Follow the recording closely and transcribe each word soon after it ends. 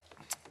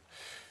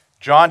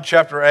John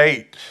chapter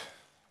 8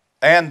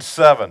 and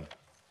 7.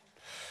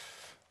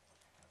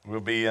 We'll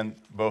be in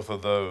both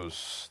of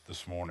those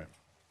this morning.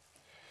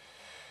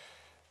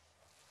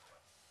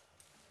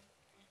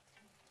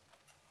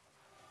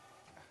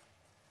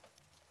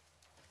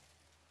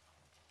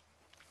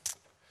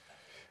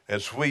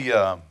 As we,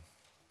 where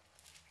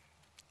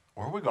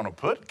are we going to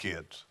put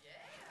kids?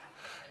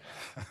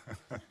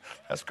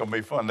 That's going to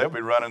be fun. They'll be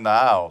running the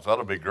aisles.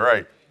 That'll be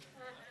great.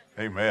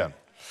 Amen.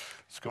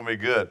 It's going to be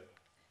good.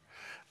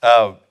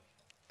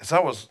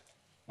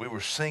 We were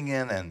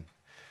singing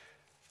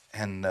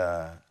and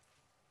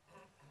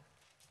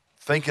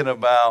thinking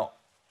about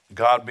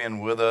God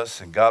being with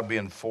us and God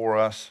being for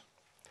us,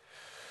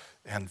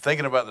 and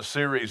thinking about the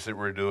series that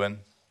we're doing,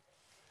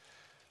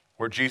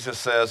 where Jesus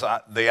says,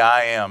 the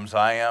I ams,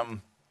 I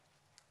am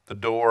the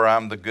door,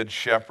 I'm the good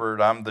shepherd,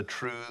 I'm the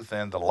truth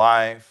and the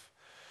life.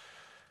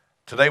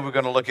 Today we're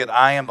going to look at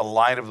I am the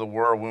light of the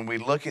world. When we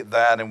look at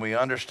that and we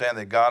understand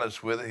that God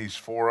is with us, He's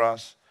for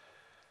us,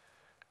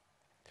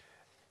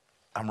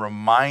 I'm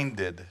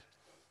reminded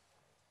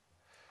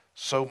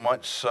so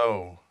much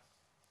so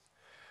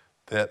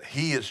that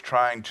He is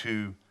trying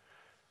to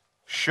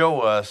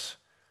show us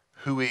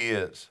who He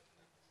is.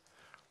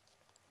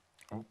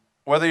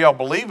 Whether y'all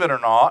believe it or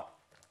not,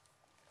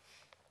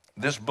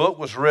 this book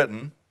was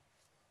written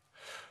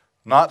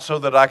not so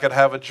that I could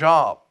have a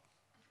job.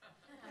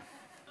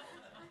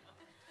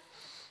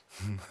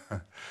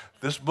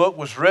 This book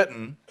was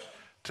written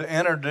to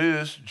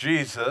introduce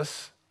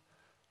Jesus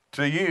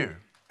to you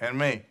and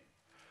me.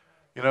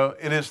 You know,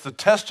 it is the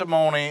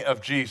testimony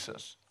of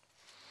Jesus.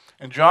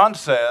 And John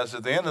says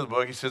at the end of the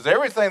book, he says,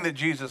 everything that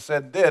Jesus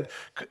said and did,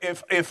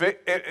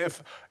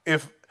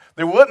 if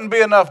there wouldn't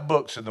be enough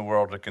books in the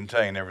world to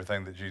contain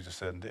everything that Jesus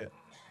said and did.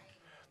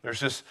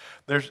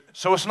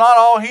 So it's not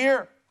all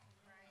here.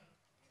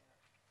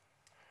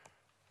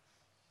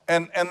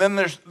 And then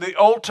there's the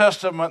Old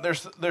Testament,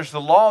 there's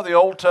the law of the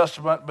Old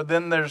Testament, but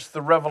then there's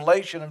the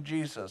revelation of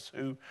Jesus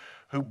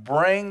who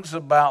brings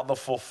about the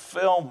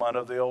fulfillment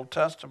of the Old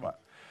Testament.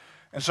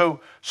 And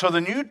so the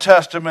New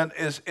Testament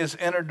is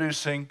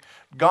introducing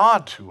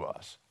God to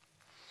us.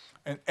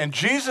 And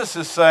Jesus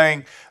is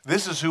saying,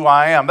 this is who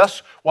I am.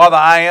 That's why the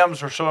I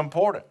ams are so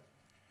important.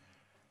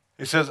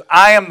 He says,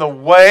 I am the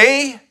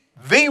way,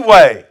 the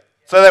way.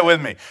 Say that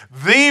with me.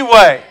 The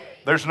way.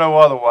 There's no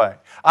other way.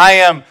 I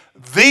am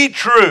the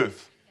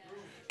truth.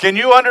 Can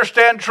you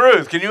understand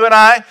truth? Can you and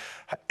I?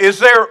 Is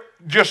there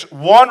just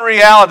one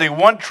reality,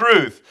 one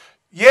truth?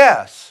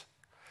 Yes.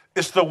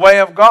 It's the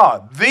way of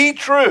God. The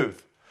truth.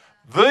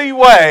 The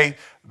way,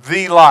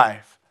 the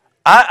life.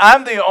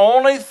 I'm the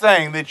only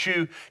thing that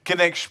you can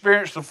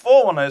experience the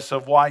fullness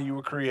of why you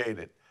were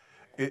created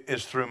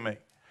is through me.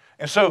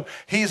 And so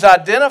he's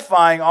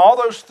identifying all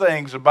those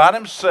things about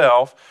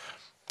himself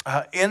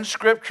in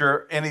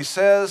Scripture, and he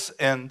says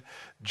in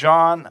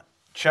John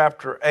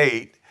chapter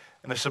 8,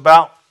 and it's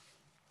about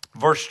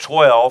verse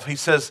 12, he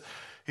says,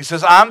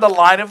 I'm the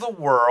light of the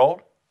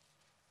world.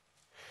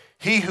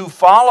 He who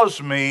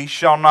follows me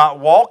shall not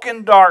walk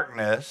in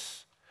darkness,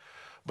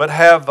 but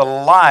have the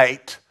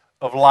light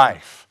of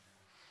life.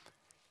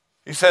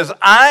 He says,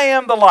 I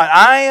am the light.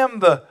 I am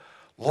the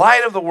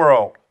light of the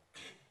world.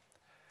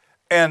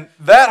 And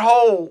that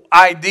whole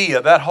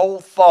idea, that whole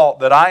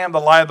thought that I am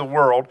the light of the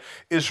world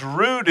is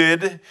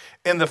rooted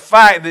in the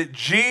fact that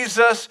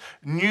Jesus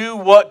knew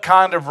what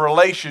kind of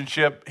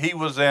relationship he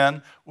was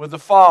in with the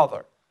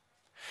Father.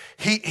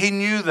 He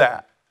knew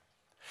that.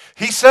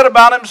 He said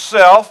about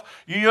himself,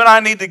 you and I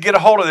need to get a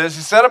hold of this.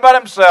 He said about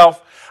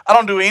himself, I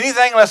don't do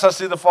anything unless I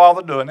see the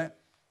Father doing it.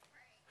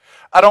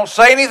 I don't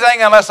say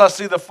anything unless I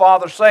see the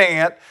Father saying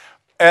it.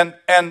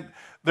 And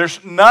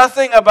there's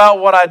nothing about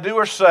what I do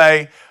or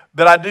say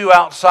that I do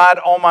outside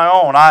on my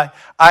own. I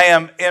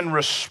am in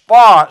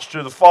response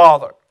to the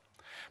Father.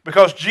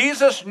 Because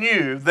Jesus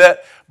knew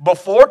that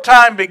before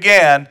time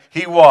began,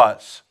 He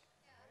was.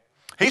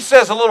 He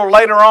says a little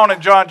later on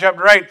in John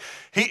chapter 8,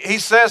 he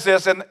says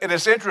this, and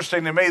it's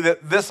interesting to me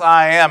that this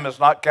I am is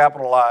not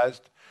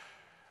capitalized.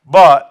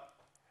 But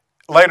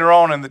later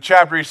on in the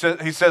chapter,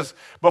 he says,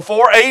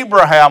 before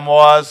Abraham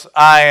was,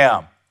 I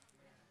am.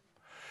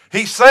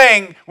 He's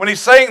saying, when he's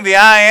saying the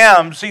I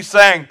ams, he's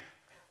saying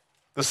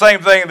the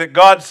same thing that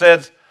God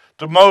says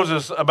to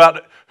Moses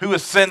about who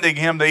is sending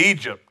him to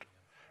Egypt.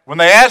 When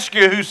they ask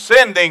you who's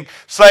sending,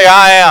 say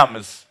I am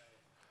is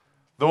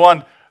the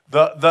one,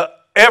 the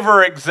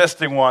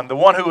ever-existing one, the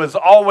one who has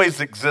always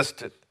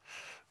existed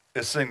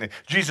is sending.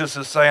 Jesus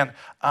is saying,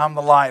 I'm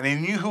the light. And he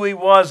knew who he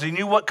was. He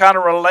knew what kind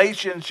of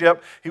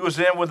relationship he was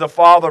in with the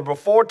Father.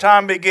 Before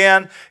time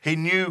began, he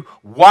knew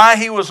why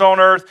he was on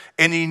earth,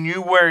 and he knew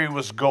where he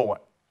was going.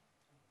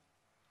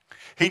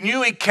 He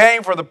knew he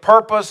came for the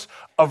purpose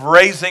of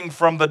raising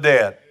from the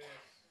dead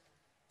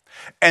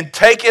and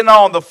taking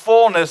on the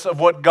fullness of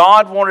what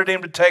God wanted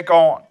him to take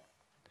on.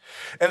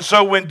 And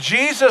so when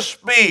Jesus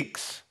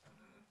speaks,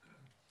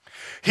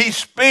 he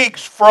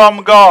speaks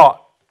from God.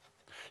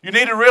 You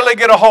need to really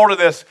get a hold of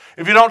this.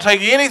 If you don't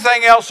take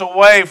anything else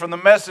away from the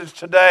message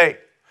today,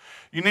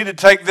 you need to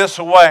take this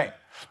away.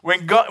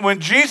 When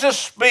Jesus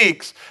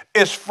speaks,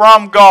 it's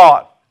from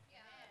God.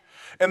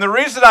 And the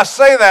reason I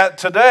say that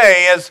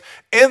today is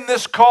in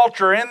this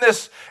culture, in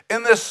this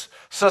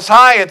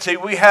society,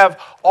 we have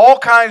all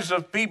kinds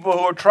of people who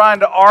are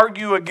trying to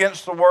argue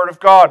against the Word of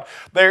God.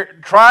 They're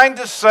trying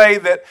to say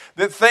that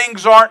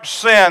things aren't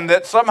sin,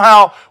 that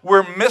somehow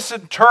we're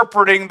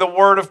misinterpreting the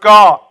Word of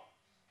God.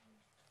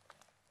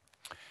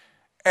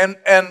 And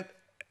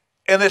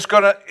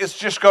it's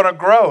just gonna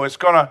grow. It's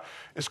gonna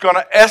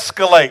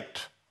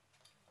escalate.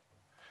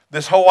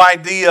 This whole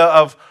idea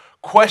of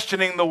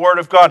questioning the Word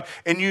of God.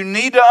 And you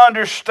need to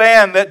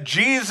understand that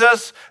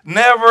Jesus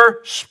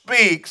never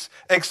speaks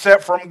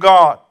except from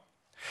God.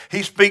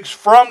 He speaks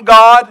from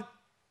God.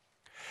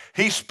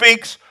 He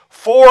speaks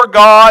for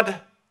God.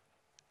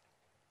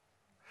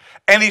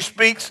 And He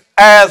speaks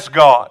as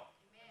God.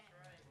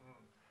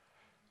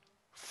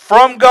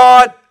 From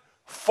God,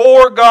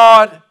 for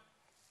God,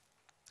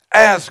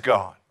 as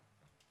God.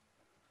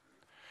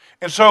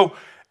 And so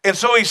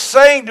He's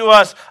saying to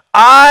us,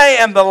 I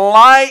am the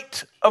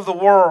light of the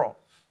world.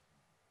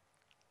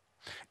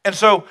 And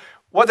so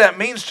what that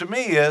means to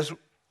me is,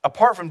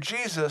 apart from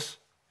Jesus,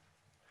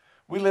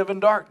 we live in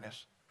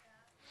darkness.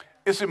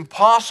 It's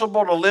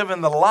impossible to live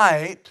in the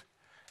light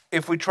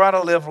if we try to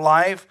live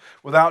life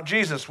without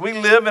Jesus. We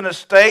live in a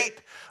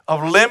state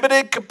of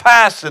limited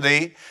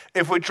capacity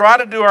if we try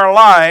to do our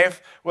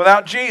life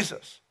without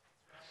Jesus.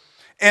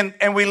 And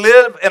we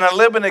live in a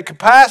limited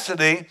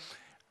capacity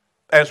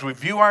as we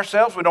view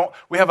ourselves.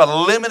 We have a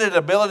limited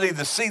ability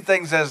to see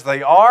things as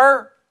they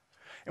are,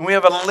 and we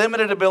have a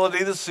limited ability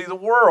to see the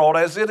world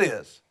as it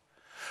is.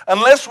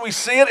 Unless we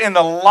see it in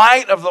the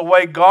light of the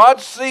way God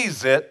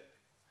sees it,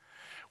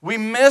 we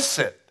miss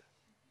it.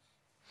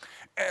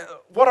 And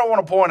what I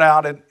want to point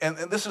out, and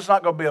this is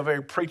not going to be a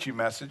very preachy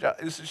message.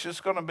 This is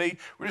just going to be,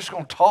 we're just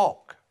going to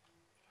talk.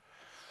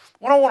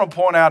 What I want to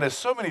point out is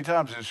so many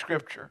times in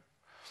Scripture,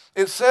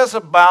 it says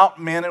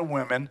about men and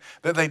women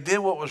that they did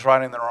what was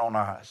right in their own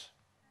eyes.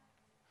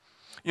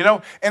 You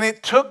know, and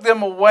it took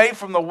them away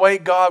from the way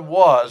God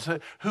was,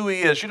 who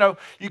He is. You know,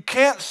 you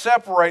can't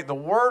separate the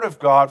Word of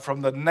God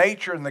from the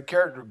nature and the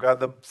character of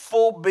God, the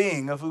full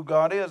being of who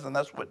God is. And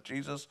that's what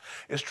Jesus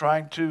is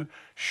trying to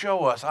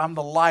show us. I'm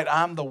the light.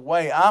 I'm the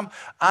way. I'm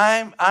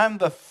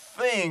the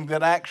thing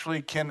that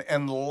actually can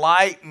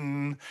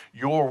enlighten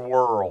your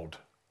world.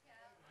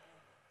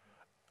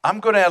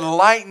 I'm going to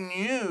enlighten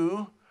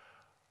you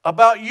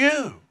about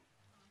you.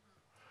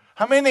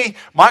 How many?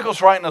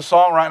 Michael's writing a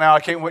song right now. I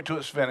can't wait till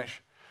it's finished.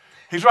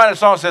 He's writing a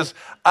song that says,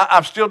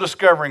 I'm still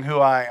discovering who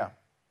I am.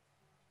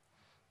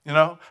 You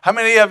know? How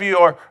many of you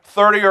are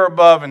 30 or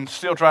above and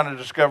still trying to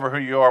discover who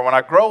you are? When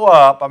I grow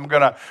up, I'm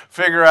going to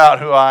figure out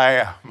who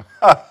I am.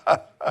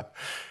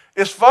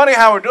 It's funny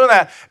how we're doing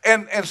that.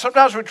 And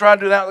sometimes we try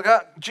to do that with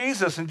God,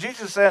 Jesus. And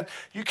Jesus said,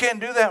 you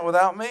can't do that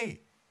without me.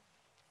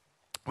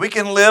 We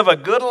can live a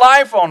good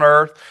life on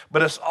earth,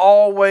 but it's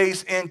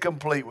always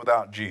incomplete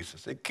without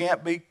Jesus. It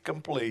can't be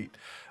complete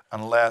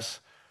unless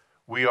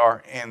we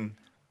are in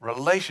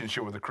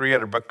relationship with the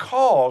Creator,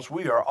 because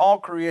we are all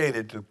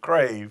created to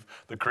crave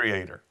the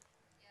Creator.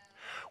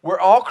 We're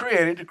all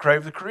created to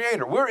crave the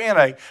Creator. We're in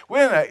a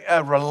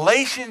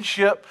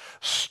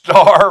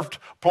relationship-starved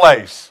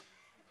place.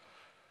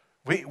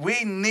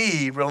 We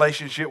need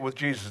relationship with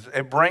Jesus.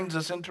 It brings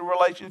us into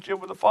relationship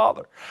with the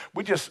Father.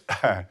 We just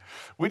had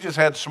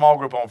small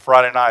group on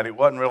Friday night. It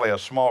wasn't really a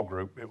small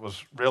group. It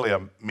was really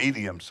a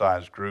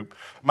medium-sized group.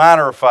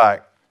 Matter of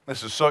fact,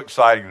 this is so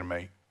exciting to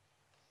me.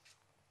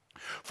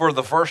 For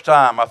the first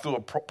time, I threw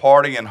a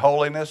party in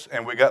Holiness,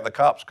 and we got the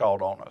cops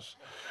called on us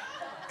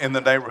in the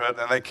neighborhood.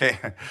 And they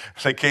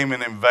came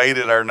and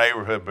invaded our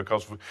neighborhood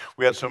because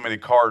we had so many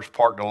cars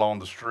parked along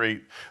the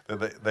street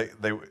that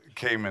they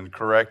came and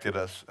corrected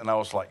us. And I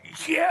was like,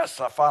 yes,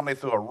 I finally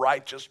threw a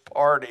righteous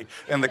party,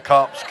 and the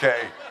cops came.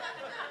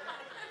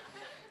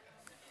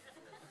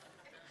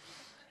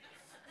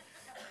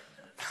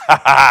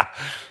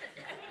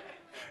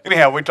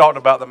 Anyhow, we talked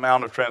about the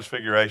Mount of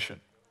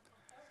Transfiguration.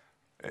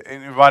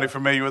 Anybody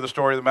familiar with the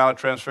story of the Mount of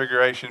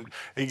Transfiguration?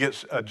 He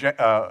gets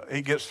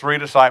 3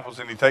 disciples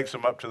and he takes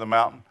them up to the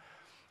mountain,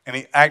 and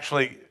he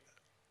actually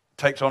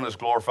takes on his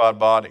glorified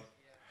body.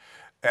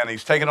 And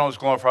he's taking on his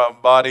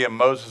glorified body, and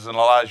Moses and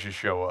Elijah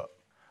show up.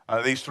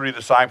 These 3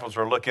 disciples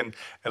are looking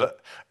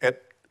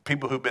at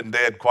people who've been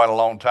dead quite a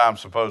long time,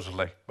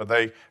 supposedly, but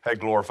they had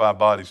glorified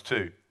bodies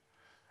too.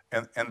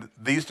 And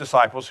these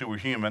disciples, who were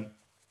human,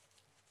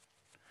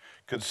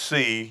 could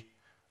see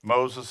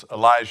Moses,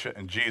 Elijah,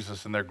 and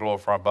Jesus in their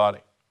glorified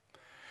body.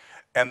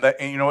 And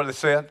you know what they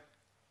said?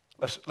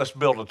 Let's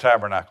build a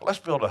tabernacle.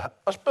 Let's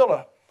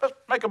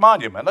make a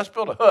monument. Let's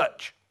build a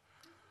hutch.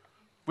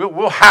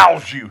 We'll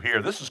house you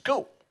here. This is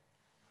cool.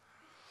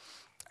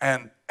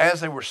 And as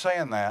they were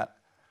saying that,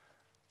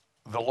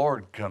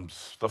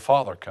 the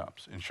Father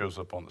comes and shows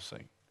up on the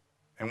scene.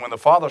 And when the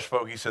Father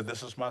spoke, He said,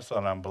 "This is my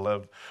Son, I'm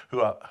beloved,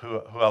 who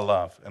I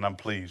love, and I'm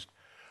pleased.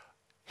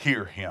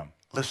 Hear Him.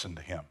 Listen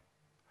to Him."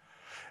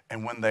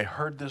 And when they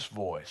heard this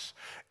voice,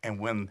 and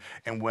when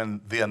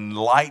the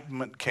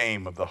enlightenment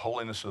came of the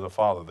holiness of the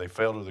Father, they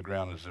fell to the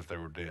ground as if they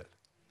were dead.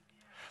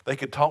 They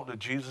could talk to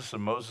Jesus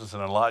and Moses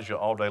and Elijah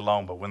all day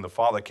long, but when the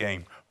Father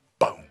came,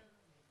 boom.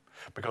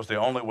 Because the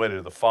only way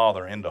to the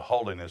Father into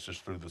holiness is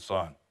through the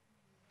Son.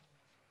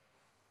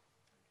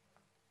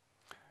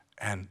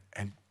 And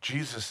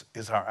Jesus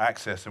is our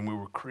access, and we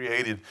were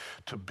created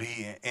to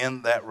be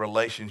in that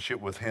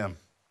relationship with Him.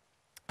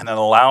 And it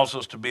allows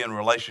us to be in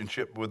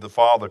relationship with the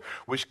Father,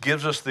 which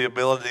gives us the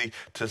ability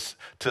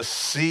to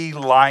see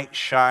light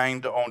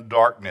shined on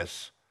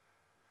darkness.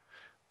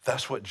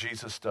 That's what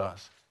Jesus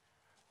does.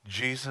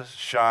 Jesus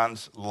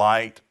shines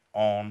light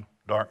on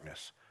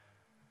darkness.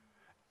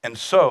 And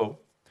so,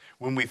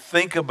 when we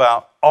think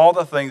about all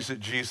the things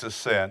that Jesus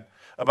said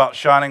about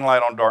shining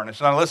light on darkness.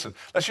 Now listen,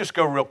 let's just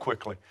go real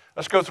quickly.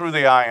 Let's go through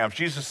the I ams.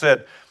 Jesus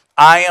said,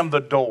 I am the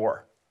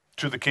door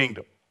to the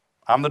kingdom.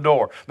 I'm the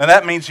door. Now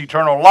that means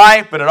eternal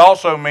life, but it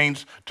also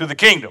means to the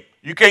kingdom.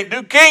 You can't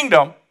do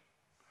kingdom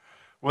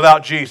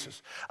without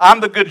Jesus. I'm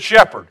the good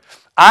shepherd.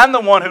 I'm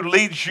the one who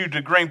leads you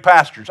to green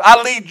pastures.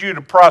 I lead you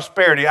to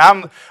prosperity.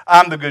 I'm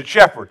the good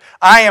shepherd.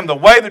 I am the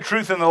way, the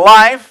truth, and the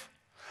life.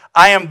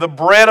 I am the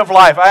bread of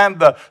life. I am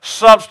the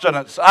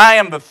substance. I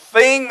am the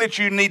thing that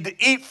you need to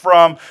eat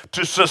from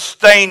to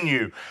sustain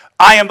you.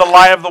 I am the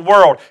light of the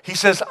world. He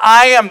says,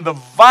 I am the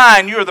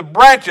vine, you are the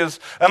branches.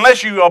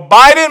 Unless you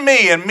abide in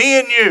me and me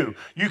in you,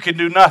 you can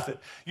do nothing.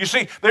 You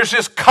see, there's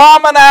this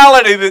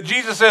commonality that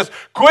Jesus says,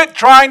 quit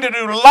trying to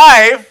do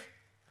life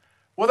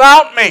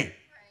without me.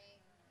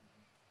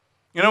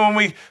 You know, when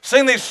we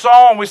sing these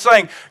songs, we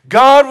sing,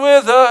 God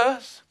with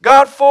us,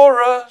 God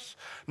for us.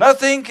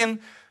 Nothing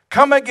can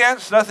come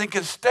against, nothing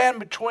can stand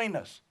between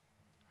us.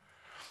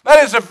 That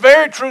is a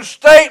very true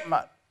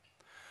statement.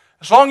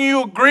 As long as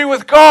you agree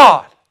with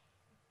God.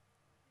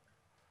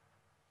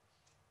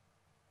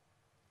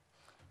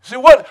 See,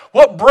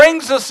 what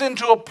brings us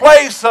into a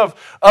place of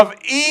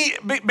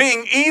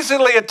being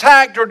easily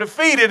attacked or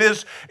defeated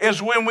is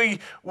when we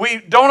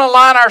don't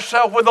align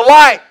ourselves with the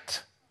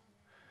light.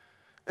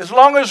 As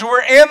long as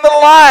we're in the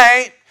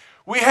light,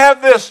 we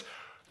have this,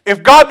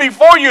 if God be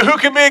for you, who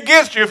can be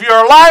against you? If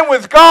you're aligned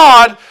with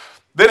God,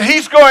 then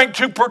He's going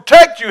to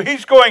protect you.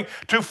 He's going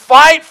to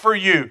fight for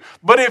you.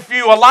 But if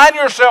you align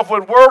yourself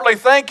with worldly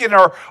thinking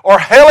or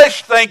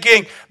hellish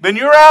thinking, then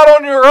you're out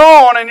on your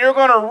own and you're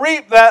going to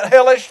reap that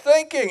hellish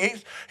thinking.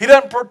 He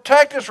doesn't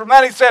protect us from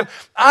that. He said,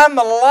 I'm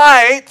the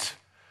light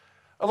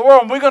of the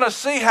world. And we're going to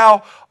see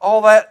how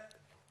all that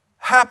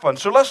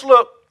happens. So let's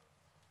look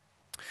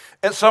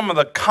at some of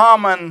the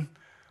common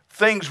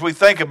things we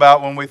think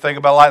about when we think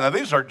about light. Now,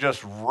 these are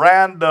just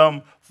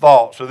random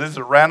thoughts. So these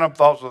are random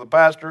thoughts of the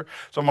pastor.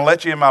 So I'm going to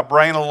let you in my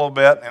brain a little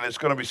bit, and it's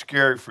going to be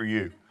scary for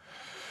you.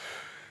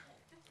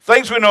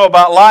 Things we know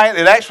about light,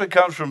 it actually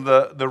comes from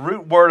the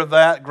root word of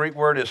that. Greek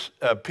word is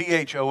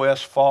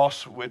phos,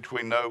 phos, which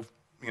we know,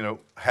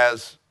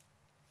 has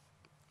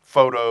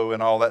photo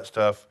and all that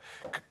stuff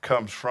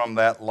comes from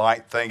that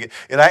light thing.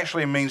 It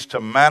actually means to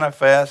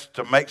manifest,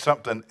 to make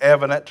something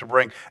evident, to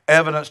bring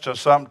evidence to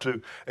something,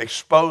 to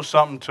expose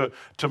something,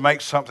 to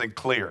make something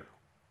clear.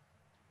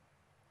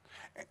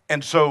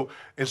 And so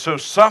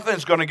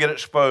something's going to get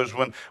exposed.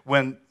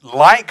 When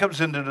light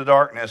comes into the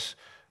darkness,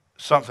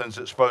 something's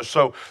exposed.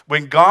 So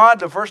when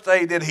God, the first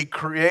thing He did, He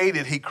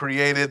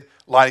created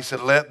light. He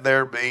said, let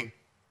there be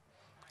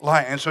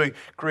light. And so He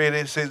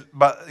created, it says,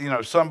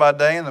 sun by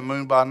day and the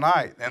moon by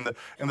night.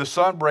 And the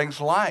sun brings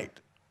light.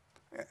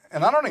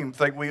 And I don't even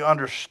think we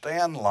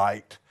understand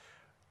light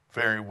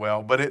very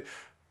well. But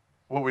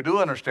what we do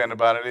understand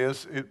about it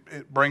is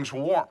it brings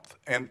warmth.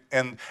 And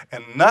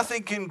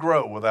nothing can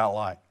grow without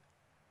light.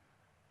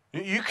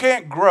 You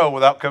can't grow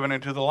without coming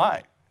into the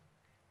light.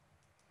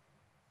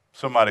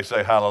 Somebody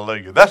say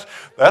hallelujah.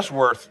 That's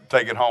worth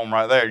taking home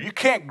right there. You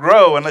can't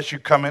grow unless you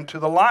come into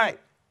the light.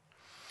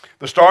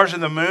 The stars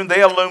and the moon,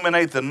 they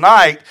illuminate the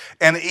night,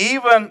 and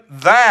even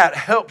that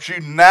helps you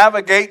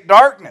navigate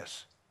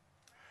darkness.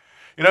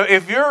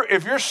 If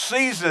you're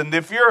seasoned,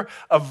 if you're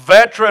a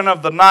veteran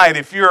of the night,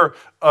 if you're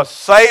a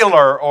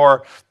sailor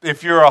or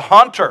if you're a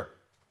hunter,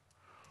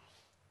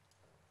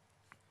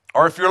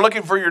 or if you're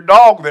looking for your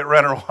dog that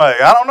ran away,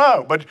 I don't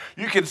know. But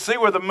you can see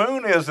where the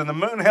moon is, and the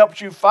moon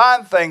helps you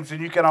find things, and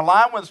you can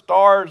align with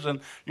stars, and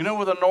you know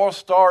where the North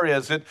Star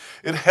is. It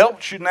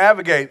helps you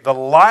navigate. The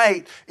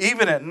light,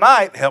 even at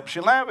night, helps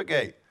you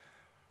navigate.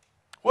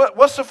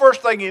 What's the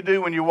first thing you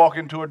do when you walk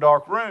into a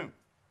dark room?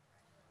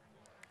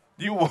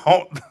 You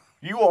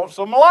want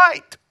some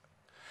light.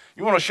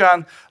 You want to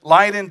shine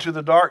light into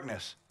the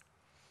darkness.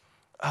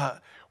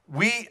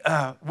 We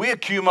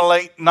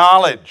accumulate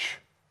knowledge,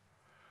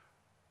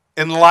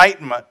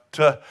 enlightenment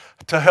to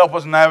help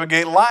us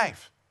navigate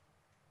life.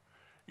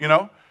 You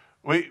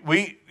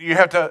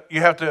have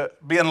to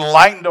be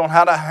enlightened on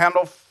how to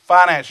handle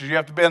finances. You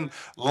have to be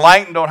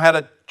enlightened on how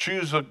to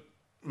choose a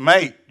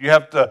mate. You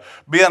have to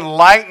be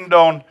enlightened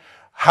on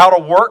how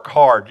to work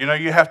hard.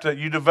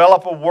 You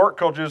develop a work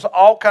culture. There's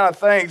all kind of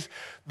things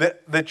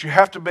that you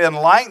have to be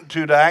enlightened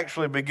to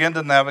actually begin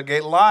to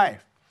navigate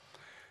life.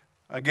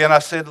 Again, I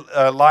said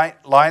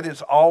light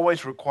is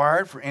always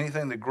required for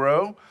anything to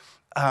grow.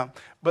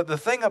 But the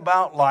thing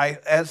about light,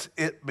 as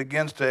it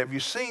begins to, have you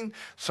seen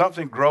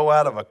something grow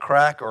out of a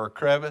crack or a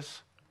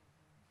crevice?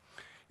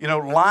 You know,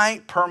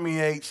 light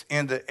permeates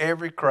into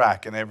every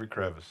crack and every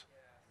crevice.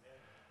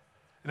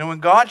 You know, when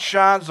God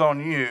shines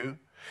on you,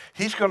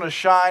 He's going to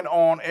shine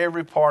on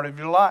every part of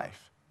your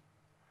life.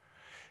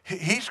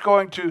 He's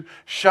going to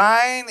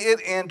shine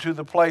it into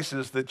the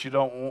places that you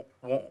don't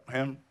want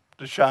Him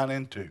to shine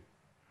into.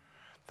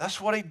 That's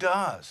what He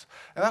does.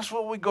 And that's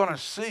what we're going to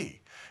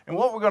see. And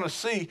what we're going to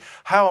see,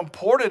 how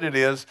important it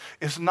is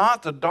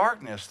not the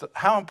darkness.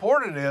 How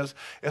important it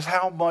is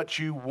how much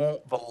you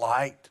want the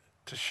light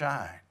to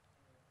shine.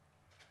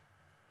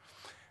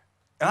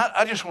 And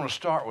I just want to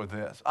start with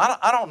this.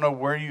 I don't know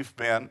where you've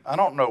been. I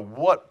don't know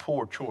what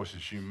poor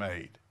choices you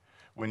made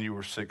when you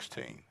were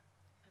 16.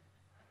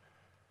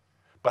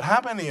 But how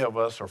many of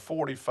us are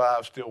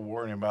 45 still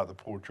worrying about the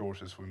poor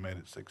choices we made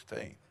at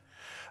 16?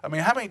 I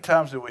mean, how many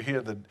times do we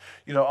hear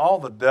all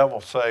the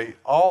devil say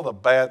all the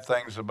bad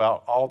things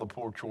about all the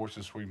poor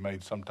choices we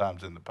made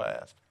sometimes in the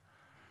past?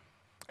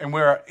 And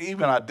we're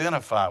even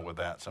identified with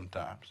that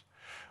sometimes.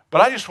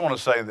 But I just want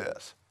to say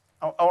this.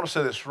 I want to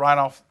say this right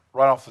off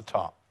the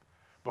top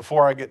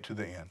before I get to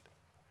the end.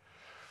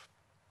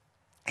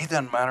 It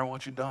doesn't matter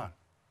what you've done.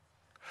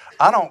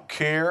 I don't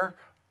care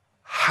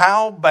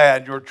how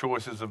bad your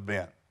choices have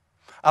been.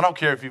 I don't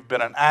care if you've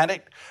been an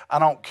addict. I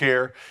don't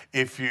care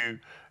if you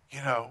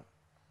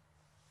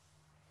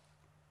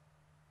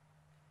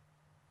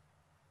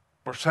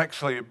were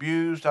sexually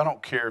abused. I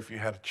don't care if you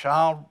had a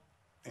child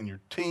in your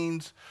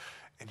teens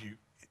and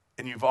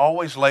you've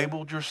always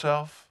labeled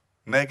yourself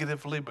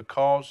negatively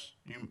because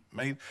you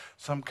made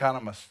some kind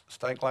of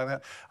mistake like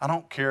that. I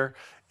don't care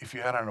if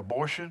you had an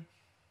abortion.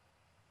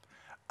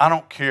 I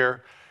don't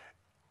care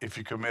if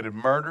you committed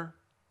murder.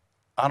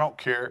 I don't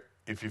care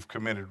if you've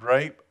committed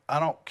rape. I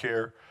don't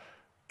care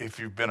if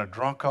you've been a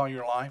drunk all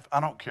your life. I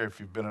don't care if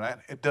you've been an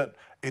addict.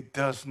 It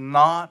does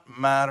not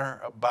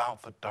matter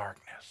about the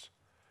darkness.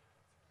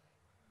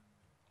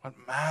 What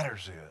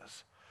matters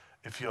is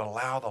if you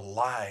allow the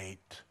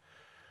light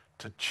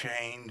to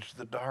change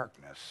the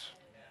darkness.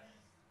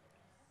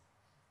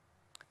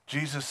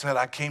 Jesus said,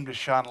 I came to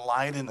shine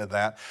light into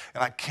that,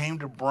 and I came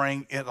to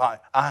bring it light.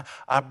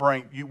 I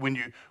bring you,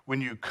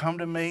 when you come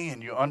to me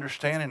and you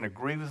understand and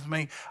agree with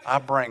me, I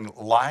bring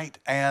light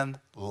and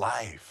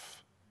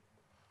life.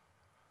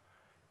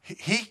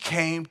 He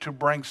came to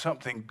bring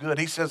something good.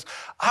 He says,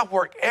 I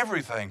work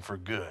everything for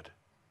good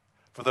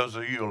for those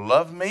of you who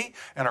love me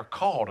and are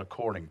called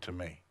according to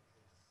me.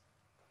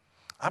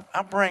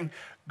 I bring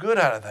good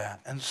out of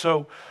that. And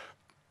so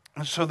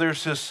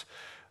there's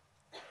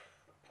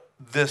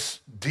this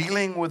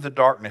dealing with the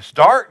darkness.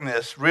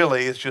 Darkness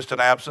really is just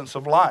an absence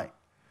of light.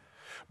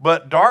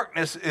 But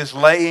darkness is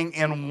laying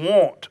in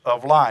want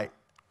of light.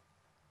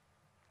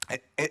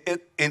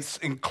 It's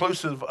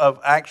inclusive of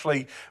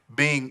actually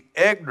being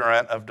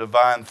ignorant of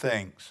divine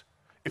things.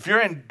 If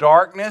you're in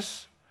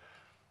darkness,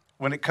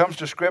 when it comes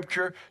to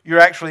Scripture, you're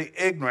actually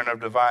ignorant of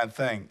divine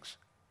things.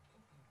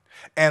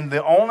 And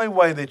the only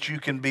way that you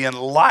can be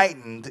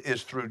enlightened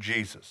is through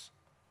Jesus.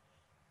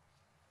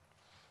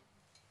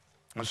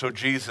 And so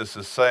Jesus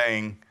is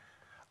saying,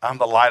 I'm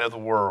the light of the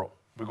world.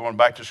 We're going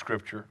back to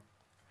Scripture.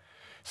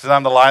 He says,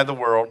 I'm the light of the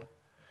world.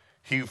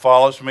 He who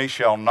follows me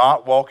shall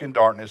not walk in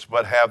darkness,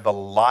 but have the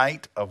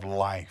light of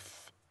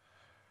life.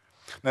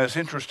 Now, it's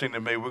interesting to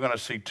me. We're going to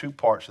see two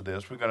parts of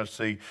this. We're going to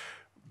see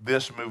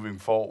this moving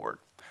forward.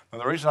 Now,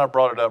 the reason I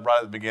brought it up right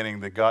at the beginning,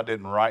 that God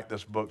didn't write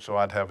this book so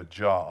I'd have a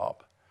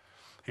job.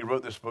 He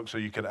wrote this book so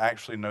you could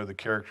actually know the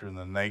character and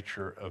the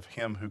nature of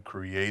Him who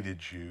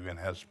created you and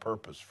has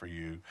purpose for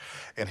you.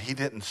 And He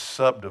didn't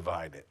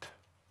subdivide it.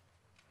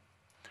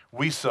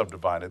 We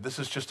subdivided. This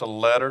is just a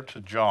letter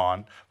to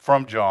John,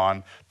 from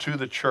John to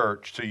the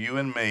church, to you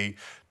and me,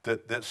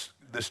 that's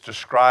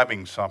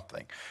describing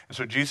something. And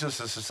so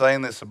Jesus is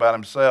saying this about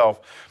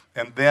Himself,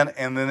 and then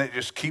it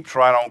just keeps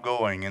right on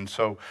going. And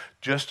so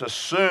just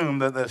assume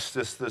that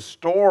this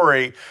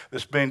story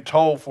that's being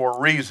told for a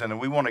reason,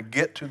 and we want to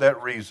get to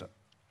that reason.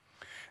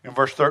 In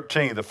verse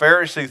 13, the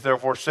Pharisees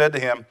therefore said to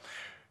Him,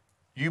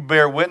 you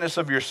bear witness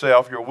of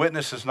yourself, your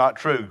witness is not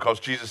true, because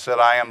Jesus said,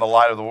 I am the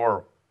light of the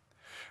world.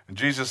 And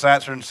Jesus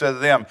answered and said to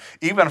them,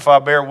 even if I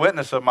bear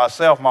witness of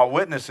myself, my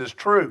witness is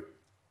true.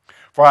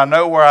 For I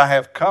know where I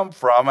have come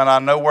from, and I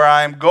know where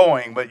I am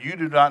going, but you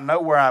do not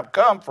know where I have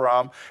come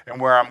from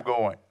and where I'm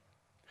going.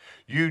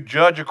 You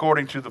judge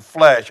according to the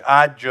flesh,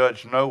 I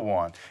judge no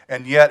one.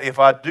 And yet if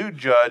I do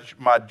judge,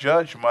 my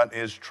judgment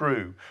is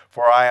true.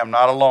 For I am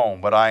not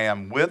alone, but I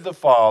am with the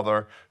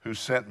Father who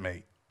sent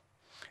me.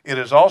 It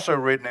is also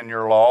written in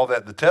your law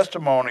that the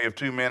testimony of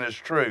two men is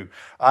true.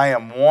 I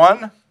am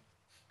one,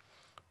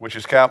 which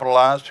is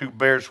capitalized, who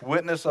bears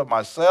witness of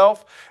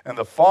myself, and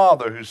the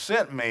Father who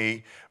sent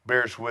me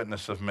bears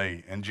witness of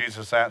me. And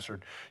Jesus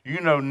answered,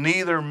 you know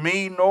neither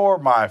me nor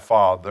my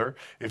Father.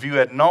 If you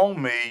had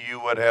known me,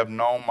 you would have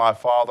known my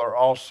Father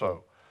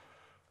also.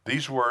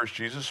 These words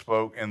Jesus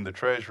spoke in the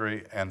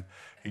treasury, and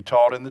he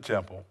taught in the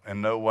temple,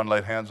 and no one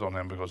laid hands on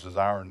him because his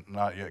hour had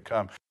not yet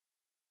come.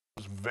 It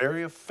was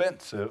very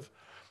offensive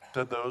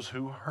to those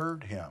who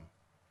heard him.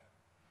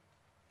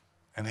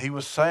 And he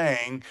was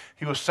saying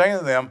to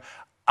them,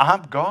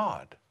 I'm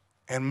God,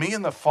 and me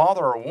and the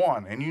Father are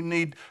one, and you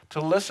need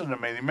to listen to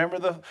me. Remember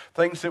the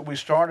things that we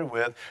started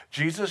with?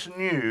 Jesus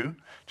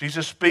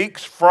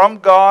speaks from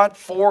God,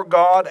 for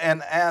God,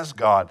 and as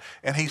God.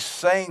 And he's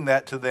saying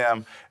that to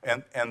them,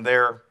 and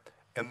they're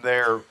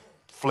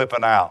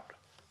flipping out.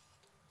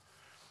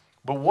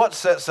 But what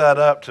sets that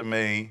up to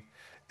me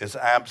is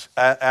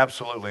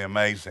absolutely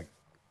amazing.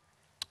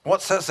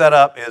 What sets that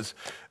up is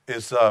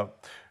the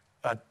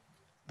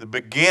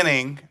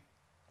beginning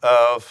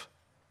of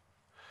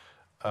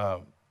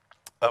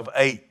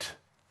 8.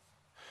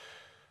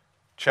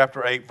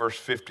 Chapter 8, verse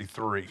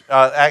 53.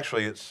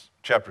 Actually, it's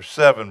chapter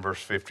 7,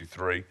 verse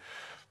 53,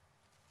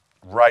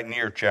 right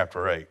near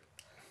chapter 8.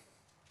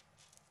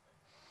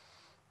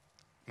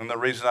 And the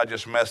reason I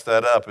just messed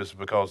that up is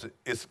because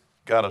it's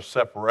got a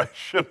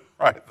separation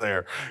right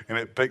there. And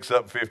it picks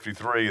up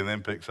 53 and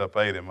then picks up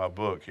 8 in my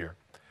book here.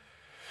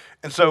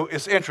 And so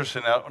it's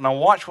interesting. Now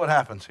watch what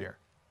happens here.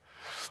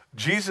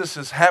 Jesus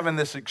is having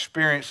this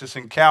experience, this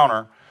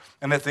encounter.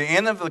 And at the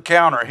end of the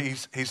encounter, he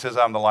says,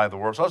 I'm the light of the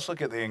world. So let's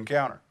look at the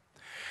encounter.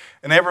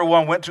 And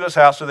everyone went to his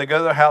house. So they go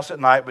to their house at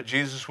night. But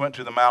Jesus went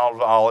to the Mount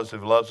of Olives.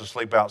 If he loves to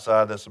sleep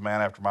outside, that's a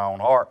man after my own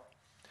heart.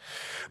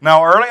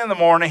 Now, early in the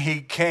morning,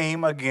 he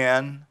came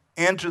again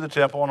into the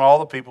temple, and all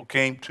the people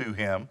came to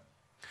him.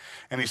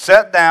 And he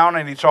sat down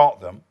and he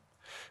taught them.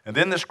 And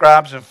then the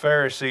scribes and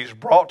Pharisees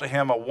brought to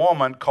him a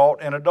woman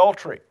caught in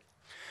adultery.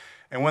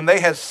 And when they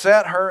had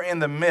set her in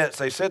the midst,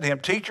 they said to him,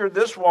 Teacher,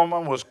 this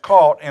woman was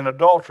caught in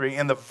adultery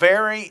in the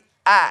very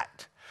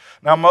act.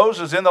 Now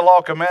Moses in the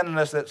law commanded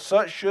us that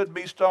such should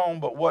be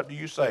stoned, but what do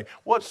you say?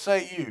 What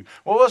say you?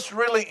 Well, what's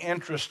really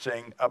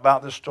interesting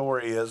about this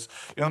story is,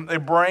 they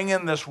bring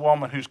in this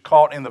woman who's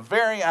caught in the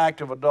very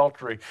act of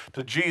adultery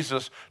to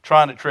Jesus,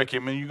 trying to trick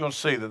him, and you're going to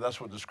see that that's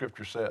what the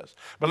scripture says.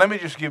 But let me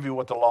just give you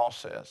what the law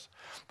says.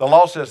 The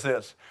law says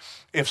this: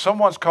 if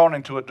someone's caught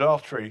into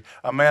adultery,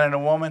 a man and a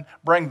woman,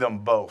 bring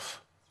them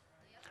both.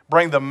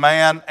 Bring the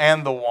man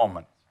and the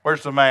woman.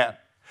 Where's the man?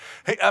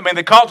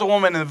 They caught the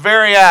woman in the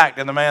very act,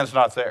 and the man's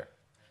not there.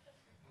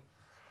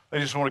 They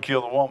just want to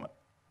kill the woman.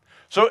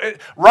 So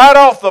right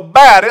off the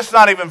bat, it's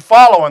not even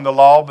following the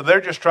law, but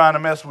they're just trying to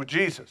mess with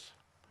Jesus.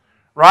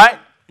 Right?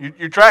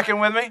 You're tracking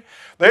with me?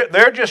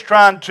 They're just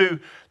trying to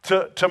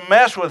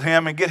mess with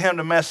him and get him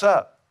to mess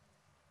up.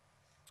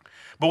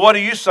 But what do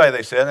you say,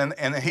 they said?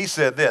 And he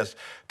said this,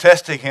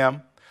 testing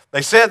him.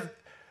 They said,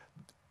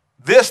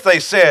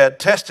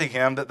 testing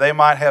him that they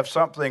might have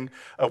something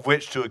of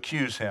which to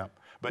accuse him.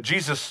 But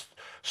Jesus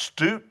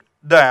stooped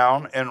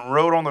down and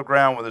wrote on the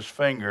ground with his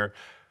finger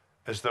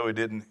as though he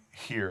didn't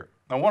hear.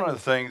 Now, one of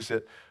the things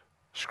that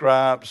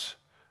scribes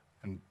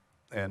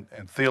and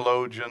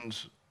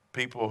theologians,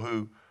 people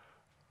who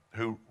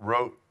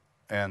wrote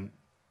and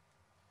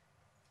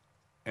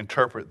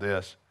interpret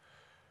this,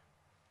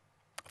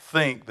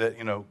 think that,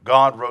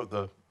 God wrote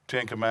the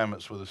Ten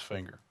Commandments with his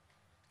finger.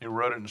 He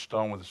wrote it in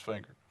stone with his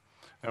finger.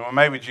 And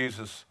maybe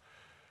Jesus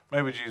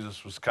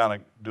was kind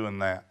of doing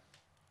that.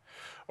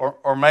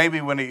 Or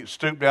maybe when he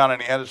stooped down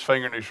and he had his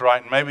finger and he's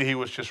writing, maybe he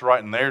was just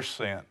writing their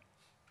sin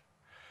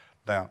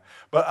down.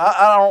 But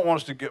I don't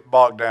want us to get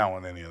bogged down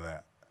with any of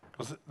that.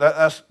 Because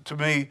that's, to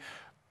me,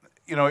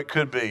 it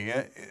could be.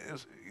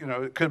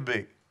 It could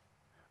be.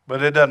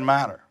 But it doesn't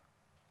matter.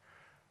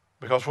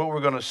 Because what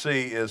we're going to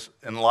see is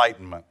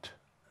enlightenment.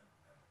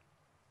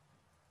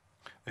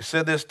 They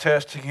said this,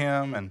 testing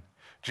him, and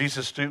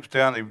Jesus stoops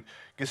down, he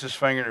gets his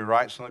finger and he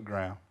writes on the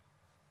ground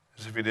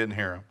as if he didn't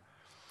hear him.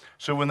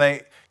 So when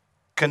they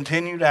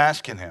continued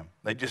asking him,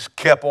 they just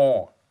kept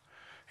on.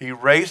 He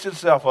raised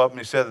himself up and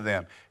he said to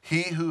them,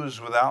 He who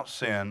is without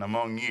sin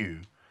among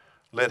you,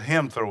 let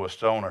him throw a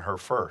stone at her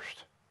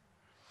first.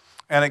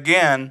 And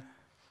again,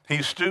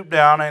 he stooped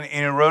down and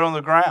he wrote on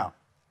the ground.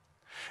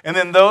 And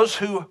then those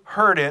who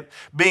heard it,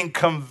 being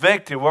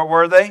convicted, what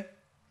were they?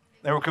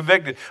 They were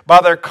convicted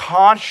by their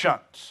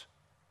conscience,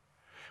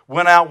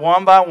 went out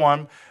one by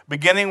one,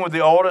 beginning with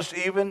the oldest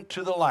even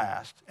to the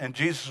last. And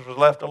Jesus was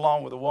left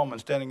alone with a woman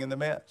standing in the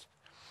midst.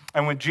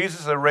 And when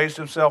Jesus had raised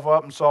himself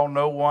up and saw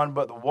no one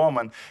but the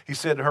woman, he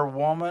said to her,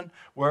 Woman,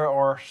 where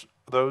are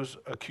those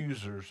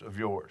accusers of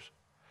yours?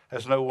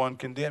 Has no one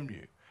condemned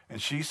you?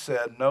 And she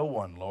said, No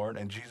one, Lord.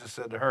 And Jesus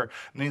said to her,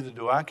 Neither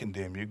do I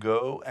condemn you.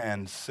 Go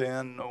and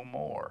sin no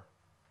more.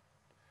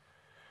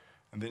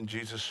 And then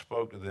Jesus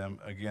spoke to them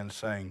again,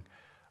 saying,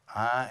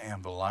 I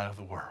am the light of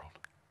the world.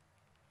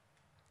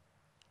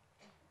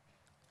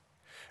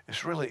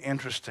 It's really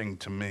interesting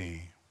to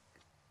me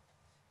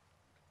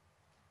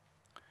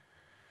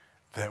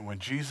that when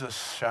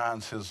Jesus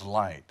shines his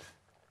light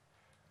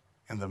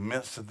in the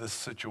midst of this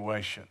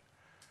situation,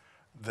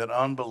 that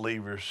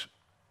unbelievers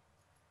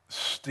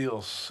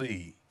still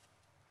see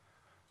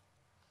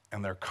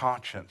and their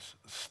conscience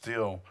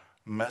still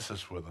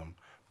messes with them,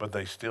 but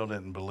they still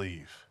didn't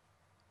believe.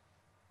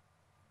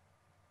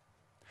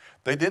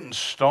 They didn't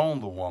stone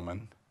the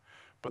woman,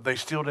 but they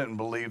still didn't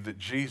believe that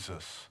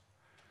Jesus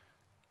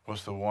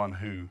was the one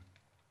who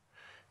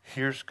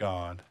hears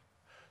God,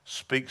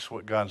 speaks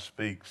what God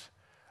speaks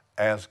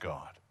as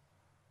God.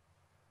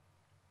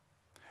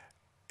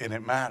 And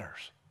it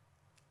matters.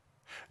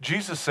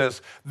 Jesus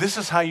says, this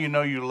is how you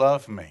know you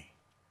love me,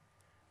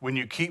 when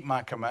you keep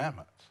my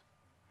commandments,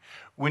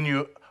 when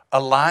you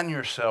align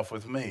yourself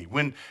with me,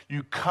 when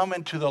you come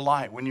into the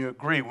light, when you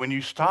agree, when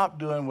you stop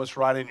doing what's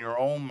right in your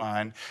own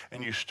mind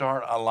and you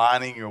start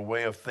aligning your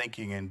way of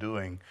thinking and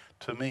doing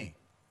to me.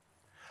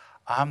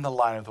 I'm the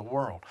light of the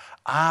world.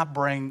 I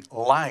bring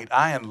light.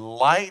 I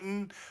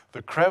enlighten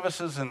the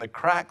crevices and the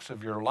cracks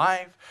of your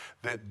life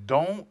that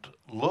don't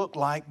look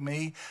like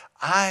me.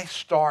 I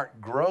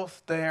start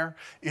growth there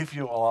if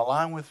you will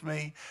align with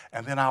me,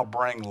 and then I'll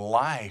bring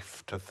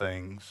life to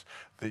things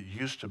that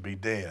used to be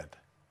dead.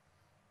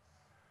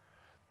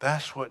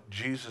 That's what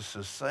Jesus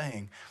is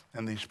saying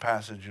in these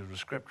passages of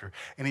Scripture.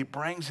 And he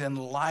brings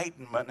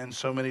enlightenment in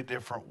so many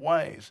different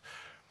ways.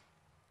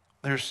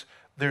 There's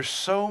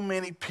so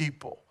many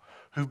people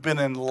who've been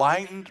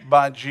enlightened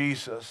by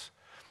Jesus,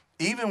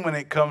 even when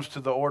it comes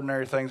to the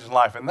ordinary things in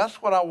life. And that's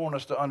what I want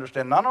us to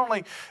understand. Not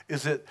only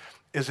is it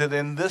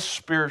in this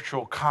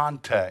spiritual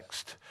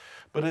context,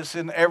 but it's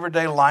in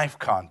everyday life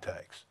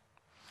context.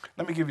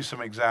 Let me give you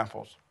some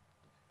examples.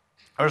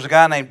 There's a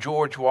guy named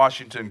George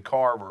Washington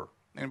Carver.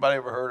 Anybody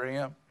ever heard of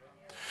him?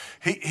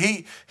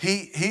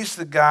 He's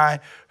the guy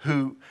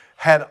who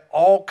had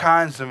all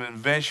kinds of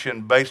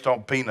invention based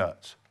on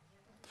peanuts.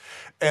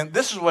 And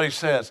this is what he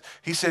says.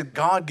 He said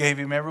God gave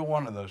him every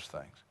one of those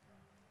things.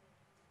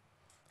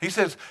 He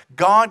says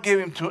God gave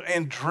him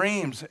in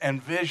dreams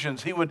and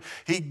visions.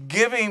 He'd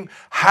give him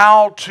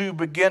how to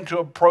begin to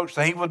approach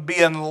that. He would be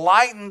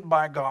enlightened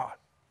by God.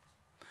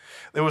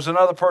 There was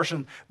another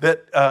person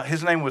that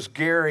his name was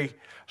Gary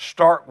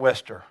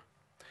Starkweather,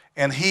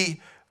 and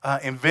he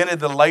invented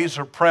the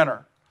laser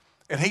printer.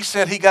 And he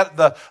said he got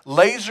the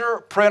laser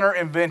printer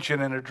invention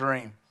in a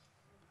dream.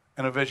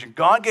 In a vision.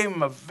 God gave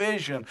him a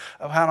vision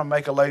of how to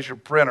make a laser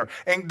printer.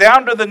 And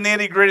down to the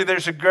nitty-gritty,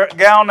 there's a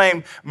gal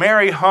named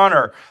Mary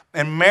Hunter.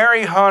 And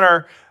Mary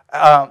Hunter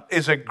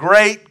is a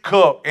great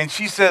cook. And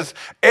she says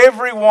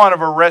every one of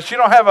her recipes, she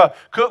don't have a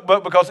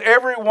cookbook because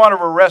every one of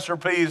her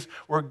recipes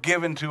were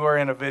given to her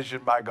in a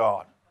vision by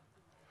God.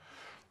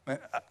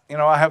 You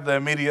know, I have the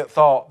immediate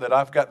thought that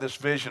I've got this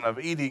vision of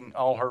eating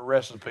all her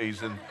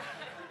recipes and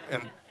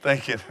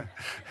thinking.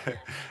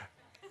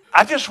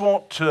 I just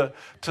want to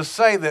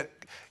say that,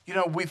 you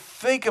know, we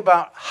think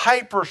about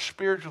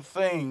hyper-spiritual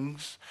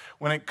things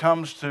when it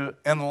comes to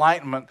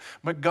enlightenment,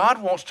 but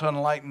God wants to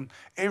enlighten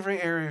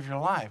every area of your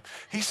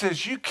life. He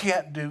says, you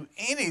can't do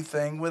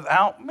anything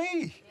without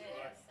me.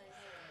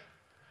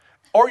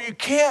 Or you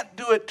can't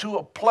do it to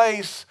a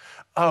place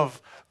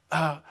of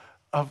an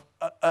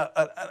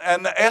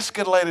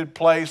escalated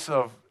place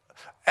of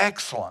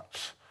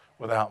excellence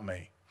without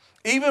me.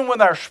 Even with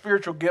our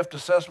spiritual gift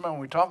assessment,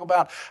 when we talk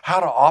about how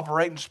to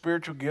operate in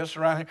spiritual gifts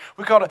around here,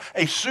 we call it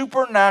a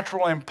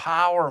supernatural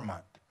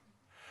empowerment.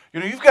 You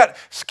know, you've got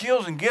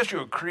skills and gifts. You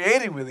were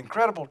created with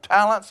incredible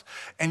talents,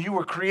 and you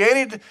were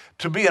created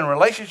to be in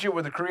relationship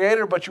with the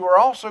Creator, but you were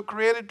also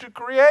created to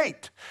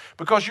create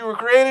because you were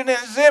created in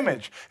His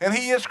image, and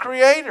He is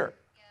Creator.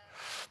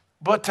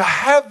 But to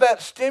have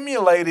that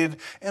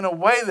stimulated in a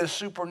way that's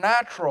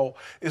supernatural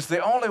is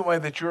the only way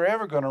that you're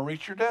ever going to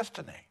reach your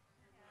destiny.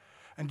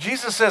 And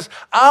Jesus says,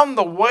 I'm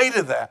the way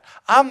to that.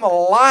 I'm the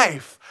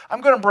life.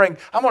 I'm going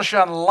to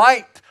shine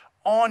light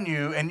on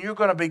you, and you're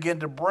going to begin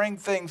to bring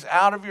things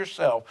out of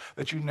yourself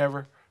that you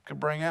never could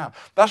bring out.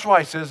 That's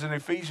why he says in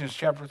Ephesians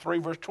chapter 3,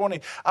 verse 20,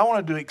 I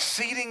want to do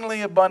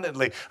exceedingly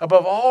abundantly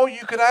above all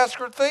you could ask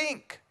or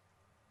think.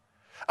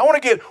 I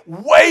want to get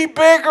way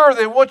bigger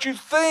than what you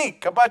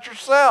think about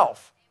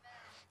yourself.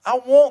 I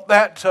want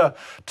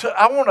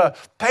I want to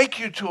take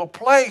you to a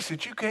place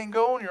that you can't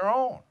go on your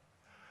own.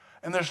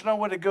 And there's no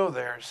way to go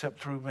there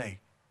except through me.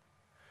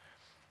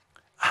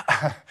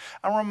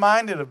 I'm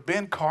reminded of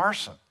Ben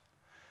Carson.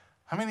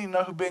 How many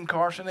know who Ben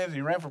Carson is? He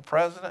ran for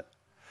president.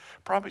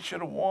 Probably should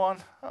have won.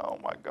 Oh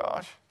my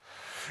gosh.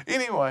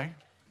 Anyway,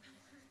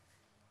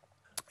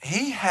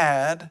 he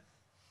had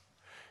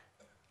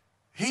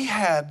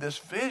this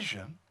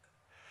vision.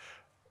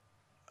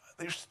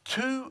 There's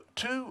two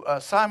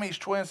Siamese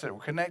twins that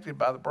were connected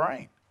by the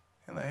brain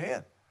in the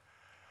head.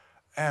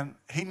 And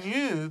he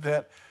knew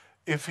that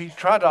if he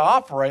tried to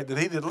operate, that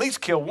he'd at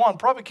least kill one,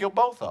 probably kill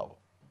both of them.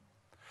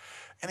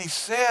 And he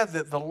said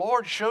that the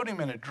Lord showed him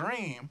in a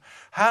dream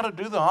how to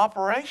do the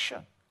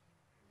operation.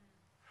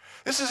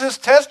 This is his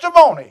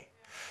testimony.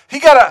 He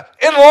got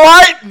an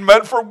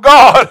enlightenment from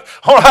God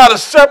on how to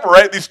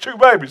separate these two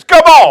babies.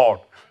 Come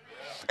on.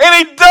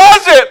 And he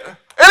does it, and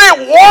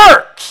it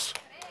works.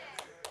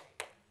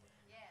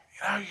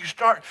 You know, you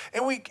start,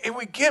 and we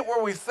get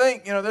where we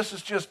think, you know, this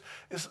is just,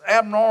 it's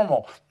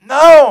abnormal.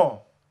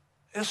 No.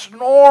 It's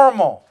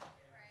normal.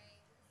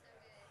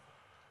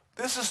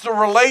 This is the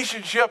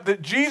relationship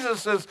that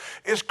Jesus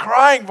is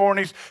crying for.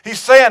 And he's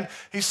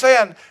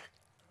saying,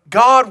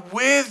 God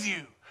with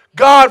you.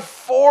 God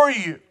for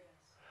you.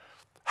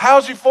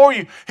 How's He for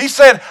you? He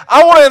said,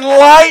 I want to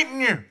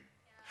enlighten you.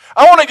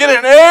 I want to get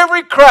in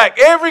every crack,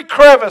 every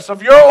crevice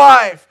of your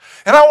life.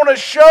 And I want to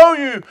show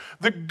you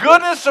the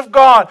goodness of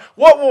God.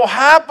 What will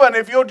happen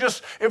if you'll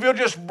just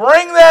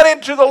bring that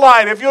into the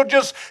light, if you'll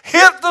just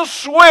hit the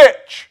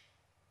switch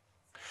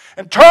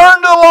and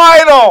turn the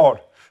light on.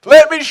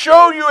 Let me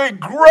show you and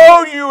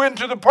grow you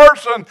into the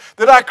person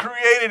that I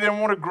created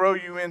and want to grow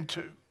you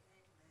into.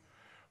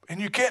 And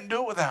you can't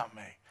do it without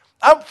me.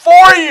 I'm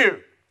for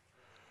you.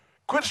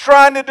 Quit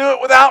trying to do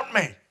it without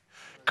me,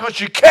 because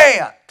you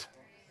can't.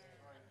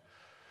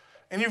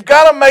 And you've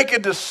got to make a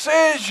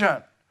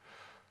decision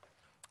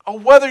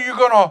of whether you're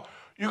going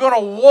to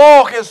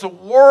walk as the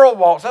world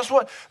walks. That's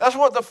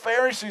what the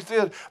Pharisees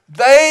did.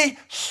 They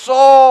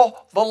saw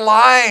the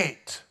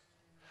light.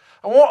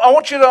 I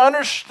want you to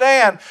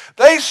understand,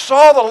 they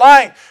saw the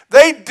light.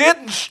 They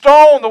didn't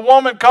stone the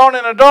woman caught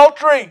in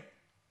adultery,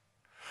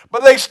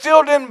 but they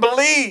still didn't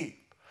believe.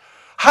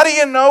 How do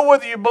you know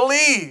whether you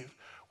believe?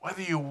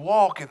 Whether you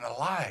walk in the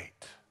light.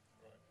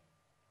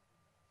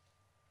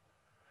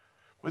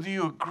 Whether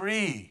you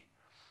agree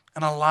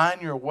and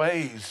align your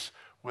ways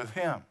with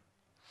Him.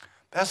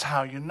 That's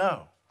how you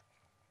know.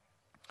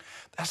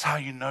 That's how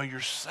you know you're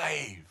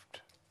saved.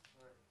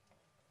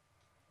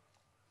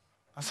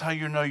 That's how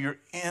you know you're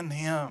in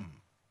Him.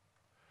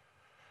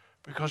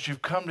 Because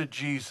you've come to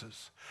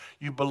Jesus.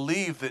 You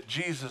believe that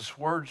Jesus'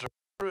 words are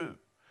true.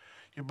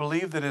 You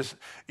believe that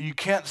you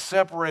can't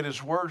separate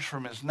His words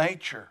from His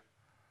nature.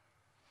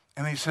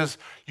 And He says,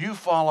 you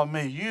follow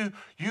me.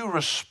 You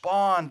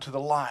respond to the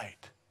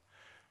light.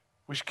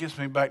 Which gets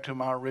me back to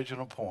my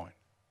original point.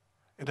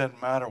 It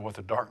doesn't matter what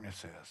the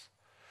darkness is.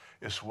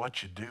 It's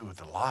what you do with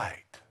the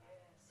light.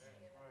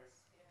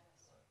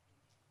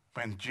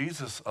 When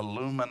Jesus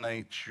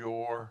illuminates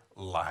your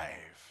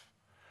life,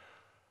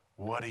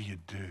 what do?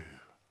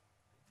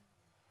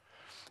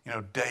 You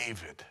know,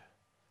 David.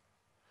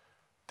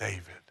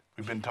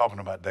 We've been talking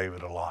about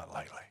David a lot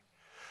lately.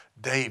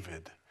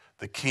 David,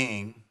 the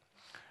king,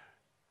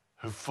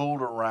 who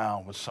fooled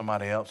around with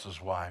somebody else's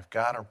wife,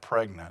 got her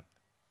pregnant,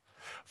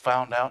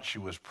 found out she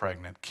was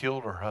pregnant,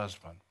 killed her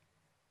husband,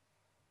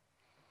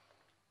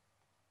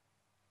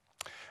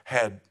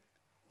 had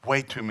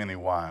way too many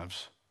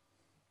wives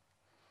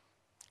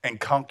and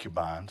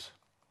concubines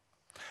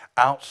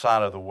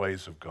outside of the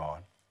ways of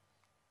God,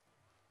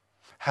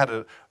 had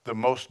the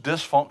most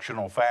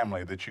dysfunctional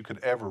family that you could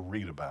ever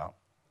read about.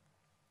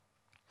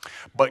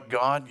 But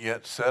God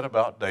yet said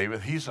about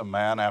David, he's a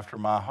man after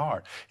my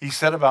heart. He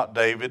said about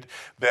David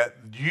that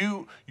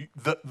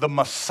the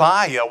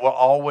Messiah will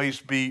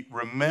always be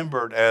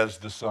remembered as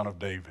the son of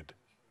David.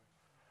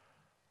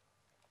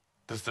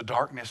 Does the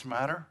darkness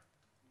matter?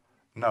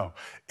 No.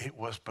 It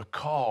was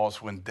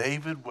because when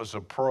David was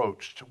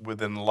approached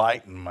with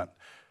enlightenment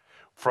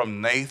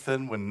from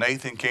Nathan, when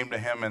Nathan came to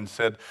him and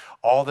said,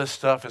 all this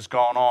stuff has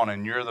gone on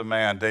and you're the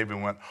man, David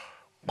went,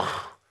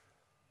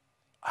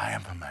 I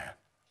am the man.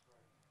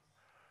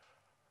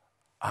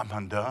 I'm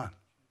undone.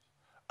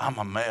 I'm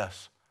a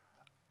mess.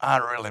 I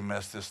really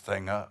messed this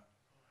thing up.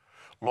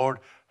 Lord,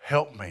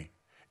 help me.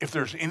 If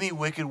there's any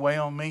wicked way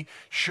on me,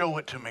 show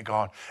it to me,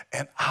 God,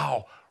 and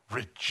I'll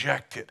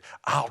reject it.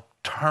 I'll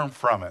turn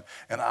from it,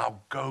 and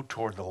I'll go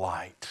toward the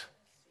light.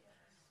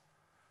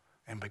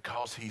 And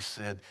because he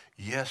said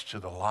yes to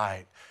the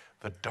light,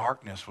 the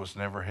darkness was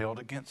never held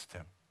against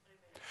him.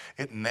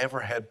 It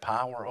never had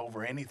power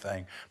over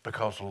anything,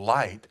 because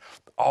light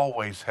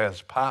always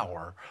has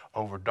power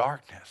over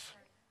darkness.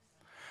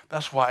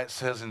 That's why it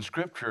says in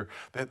Scripture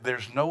that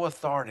there's no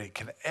authority that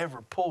can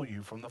ever pull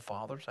you from the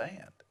Father's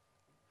hand.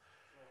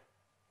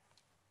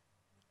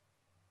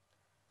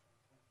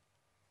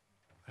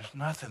 There's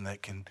nothing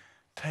that can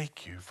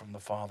take you from the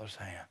Father's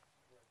hand.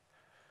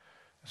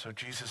 And so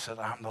Jesus said,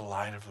 I'm the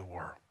light of the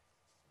world.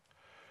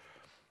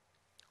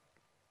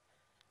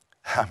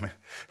 I mean,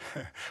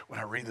 when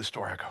I read the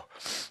story, I go,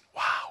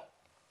 wow.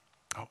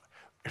 Oh,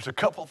 there's a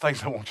couple of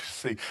things I want you to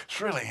see. It's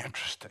really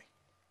interesting.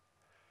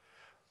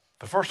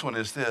 The first one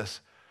is this,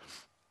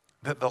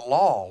 that the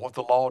law, what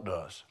the law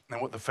does,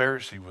 and what the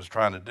Pharisee was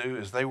trying to do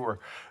is they were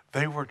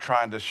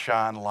trying to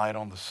shine light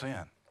on the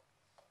sin.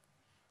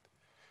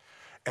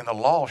 And the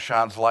law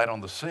shines light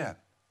on the sin.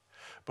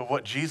 But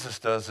what Jesus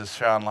does is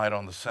shine light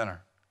on the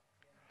sinner.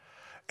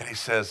 And he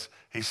says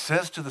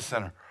to the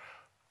sinner,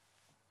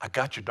 I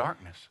got your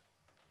darkness.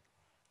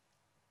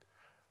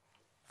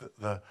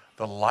 The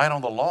light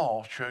on the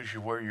law shows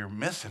you where you're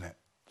missing it.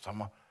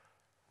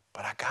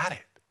 But I got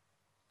it.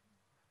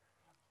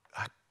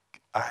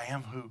 I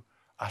am who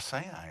I say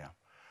I am.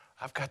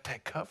 I've got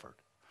that covered.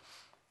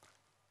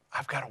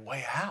 I've got a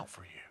way out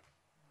for you.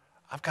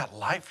 I've got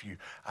life for you.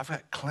 I've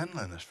got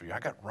cleanliness for you.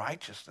 I've got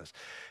righteousness.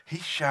 He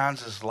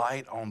shines his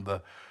light on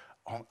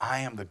I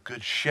am the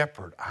good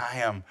shepherd.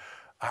 I'm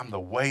the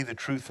way, the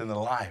truth, and the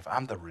life.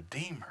 I'm the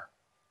Redeemer.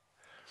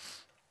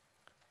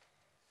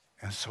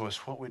 And so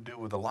it's what we do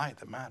with the light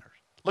that matters.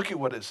 Look at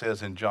what it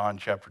says in John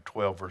chapter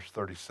 12, verse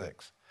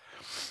 36.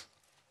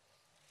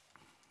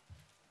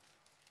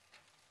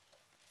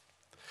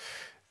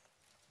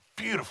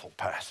 Beautiful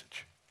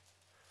passage.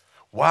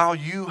 While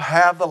you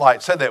have the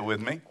light, say that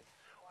with me.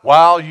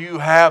 While you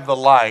have the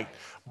light,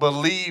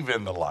 believe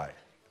in the light.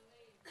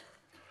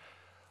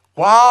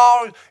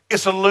 While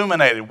it's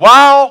illuminated,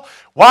 while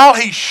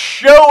he's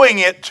showing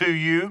it to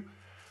you,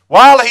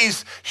 while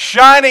he's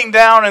shining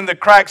down in the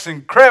cracks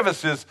and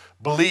crevices,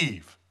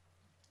 believe.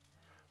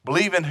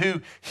 Believe in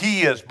who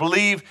he is.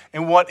 Believe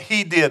in what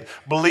he did.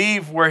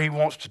 Believe where he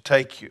wants to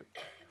take you.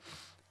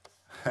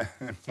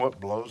 What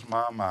blows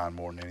my mind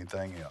more than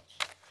anything else,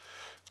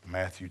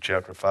 Matthew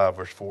chapter 5,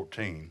 verse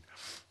 14,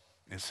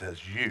 it says,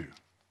 you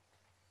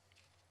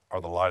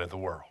are the light of the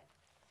world.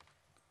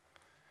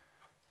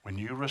 When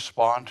you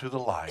respond to the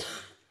light,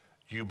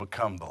 you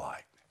become the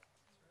light.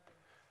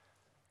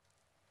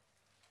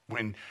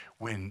 When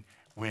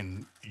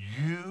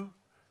you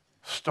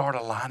start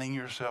aligning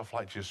yourself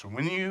like this,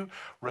 when you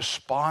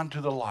respond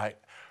to the light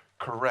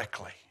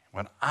correctly,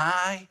 when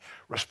I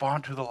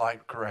respond to the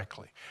light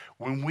correctly,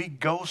 when we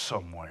go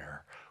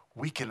somewhere,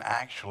 we can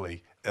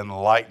actually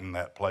enlighten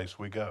that place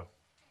we go.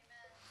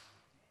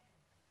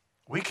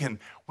 We can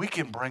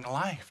bring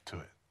life to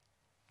it.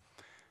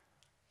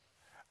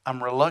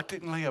 I'm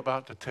reluctantly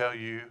about to tell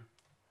you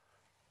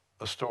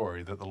a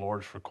story that the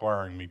Lord's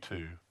requiring me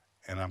to,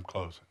 and I'm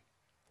closing.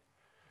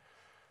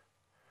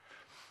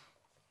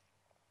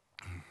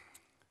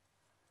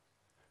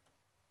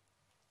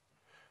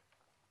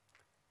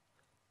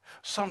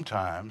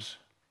 Sometimes,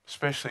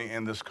 especially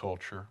in this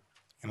culture,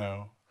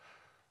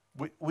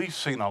 we've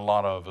seen a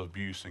lot of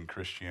abuse in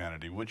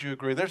Christianity. Would you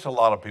agree? There's a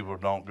lot of people who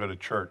don't go to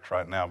church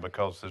right now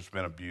because there's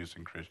been abuse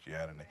in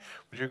Christianity.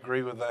 Would you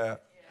agree with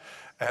that?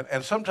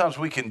 And sometimes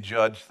we can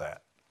judge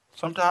that.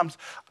 Sometimes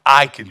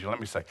I can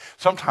judge that.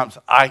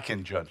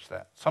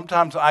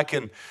 Sometimes I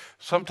can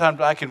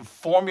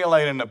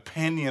formulate an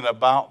opinion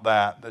about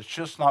that's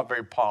just not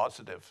very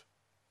positive.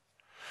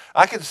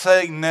 I can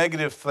say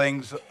negative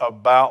things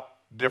about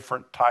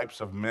different types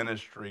of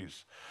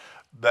ministries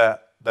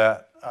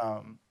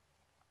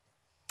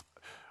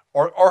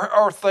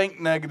or think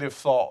negative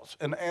thoughts,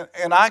 and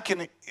I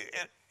can,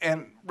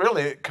 and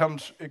really it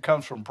comes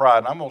from pride.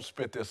 And I'm going to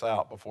spit this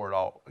out before it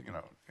all,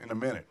 in a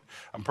minute.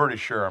 I'm pretty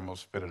sure I'm going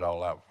to spit it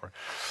all out before.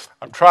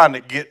 I'm trying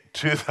to get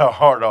to the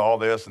heart of all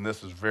this, and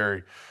this is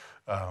very.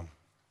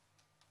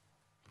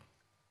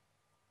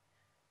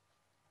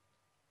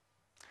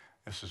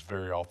 This is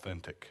very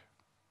authentic.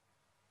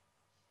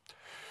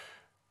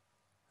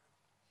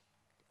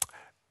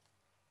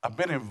 I've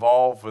been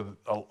involved with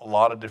a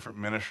lot of different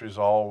ministries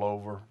all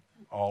over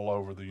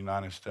the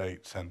United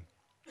States, and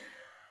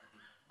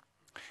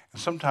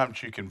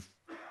sometimes you can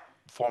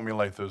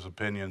formulate those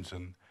opinions,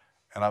 and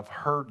I've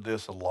heard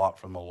this a lot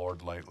from the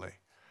Lord lately.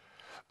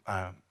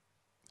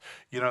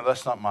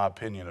 That's not my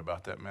opinion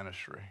about that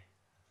ministry.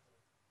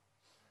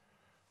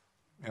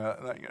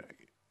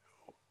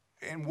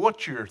 And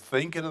what you're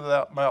thinking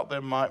about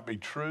them might be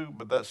true,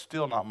 but that's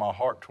still not my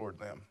heart toward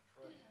them.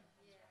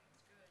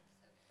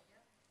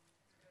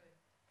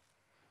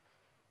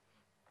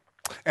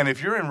 And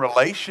if you're in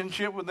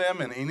relationship with them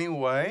in any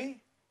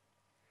way,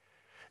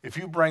 if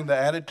you bring the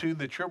attitude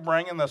that you're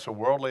bringing, that's a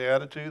worldly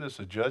attitude, it's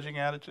a judging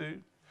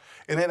attitude,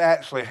 and it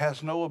actually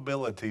has no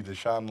ability to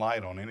shine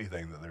light on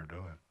anything that they're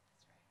doing.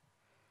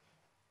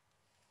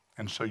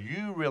 And so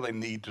you really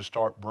need to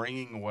start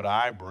bringing what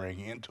I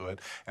bring into it,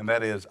 and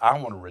that is I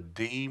want to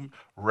redeem,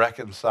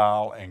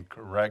 reconcile, and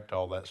correct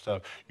all that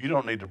stuff. You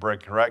don't need to bring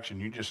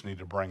correction. You just need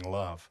to bring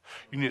love.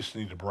 You just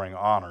need to bring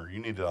honor. You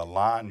need to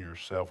align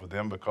yourself with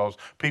them because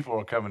people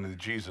are coming to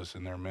Jesus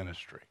in their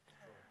ministry.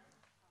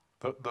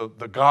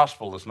 The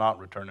gospel is not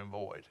returning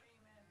void.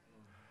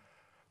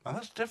 Now,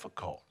 that's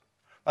difficult.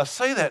 I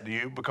say that to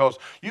you because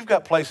you've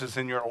got places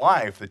in your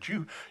life that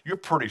you're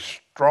pretty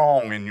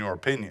strong in your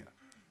opinion.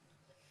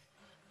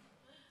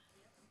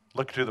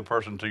 Look to the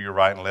person to your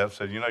right and left,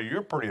 said,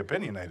 you're pretty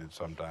opinionated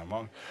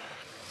sometimes.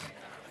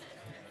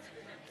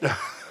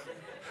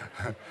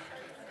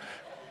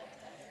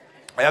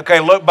 Okay,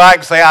 look back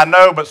and say, I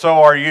know, but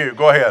so are you.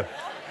 Go ahead.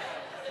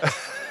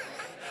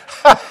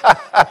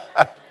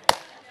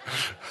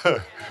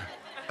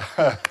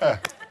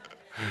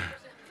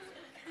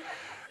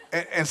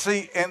 And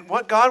see, and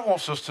what God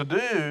wants us to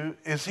do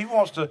is he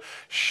wants to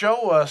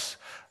show us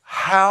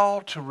how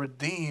to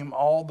redeem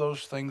all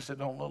those things that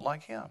don't look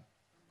like him.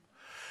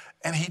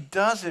 And he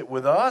does it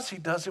with us. He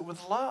does it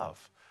with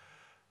love.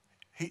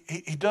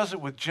 He does it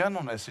with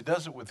gentleness. He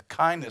does it with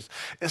kindness.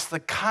 It's the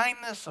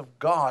kindness of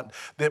God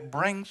that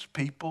brings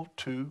people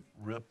to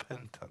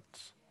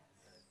repentance.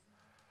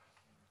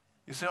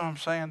 You see what I'm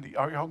saying?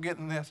 Are y'all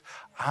getting this?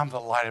 I'm the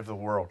light of the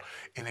world.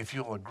 And if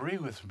you'll agree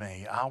with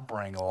me, I'll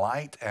bring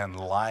light and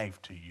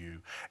life to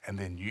you. And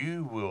then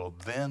you will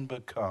then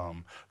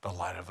become the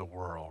light of the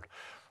world.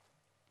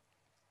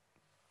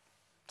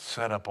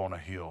 Set up on a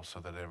hill so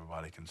that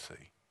everybody can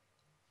see.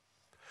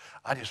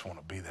 I just want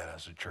to be that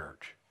as a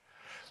church.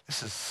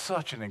 This is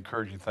such an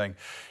encouraging thing.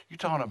 You're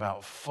talking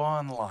about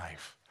fun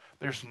life.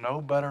 There's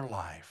no better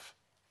life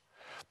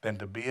than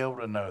to be able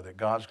to know that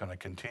God's going to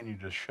continue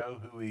to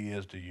show who he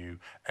is to you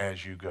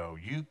as you go.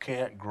 You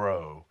can't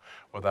grow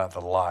without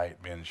the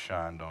light being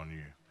shined on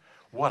you.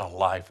 What a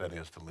life that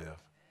is to live.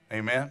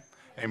 Amen?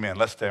 Amen.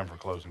 Let's stand for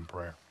closing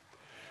prayer.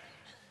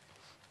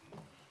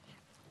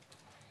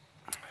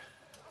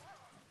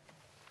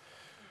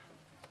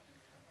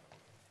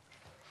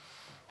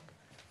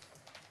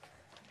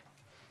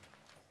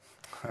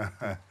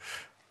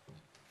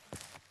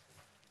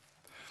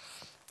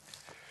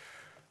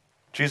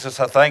 Jesus,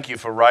 I thank you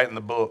for writing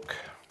the book.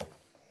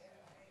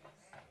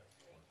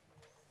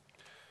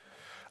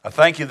 I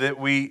thank you that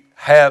we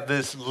have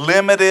this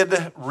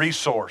limited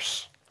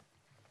resource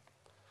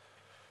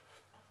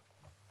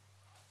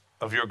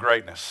of your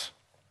greatness.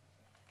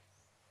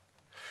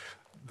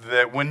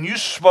 That when you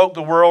spoke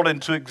the world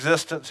into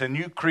existence and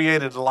you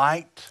created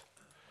light,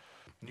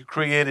 you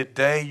created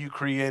day, you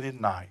created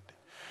night.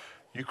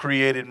 You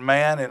created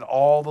man and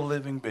all the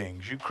living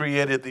beings. You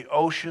created the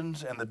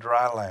oceans and the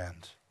dry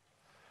lands.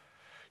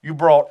 You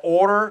brought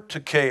order to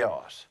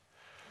chaos.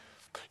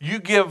 You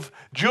give,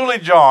 Julie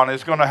John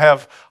is going to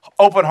have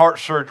open heart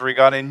surgery,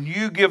 God, and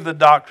you give the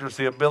doctors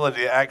the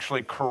ability to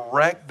actually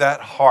correct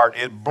that heart.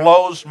 It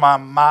blows my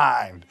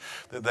mind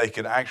that they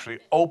can actually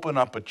open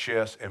up a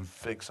chest and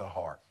fix a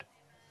heart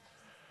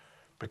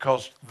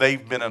because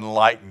they've been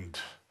enlightened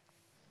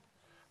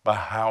by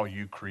how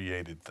you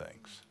created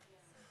things.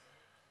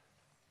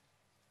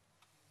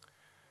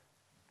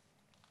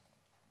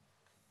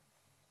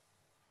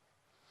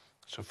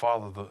 So,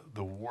 Father,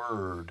 the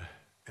Word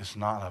is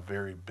not a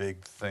very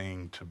big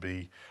thing to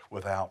be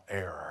without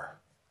error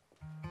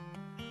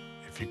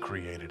if you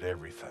created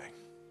everything.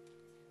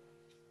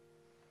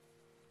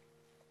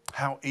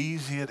 How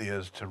easy it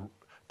is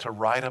to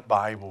write a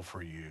Bible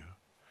for you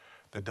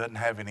that doesn't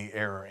have any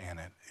error in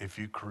it if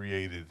you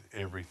created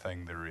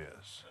everything there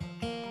is.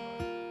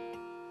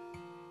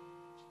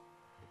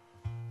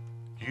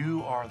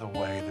 You are the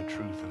way, the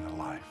truth, and the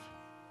life.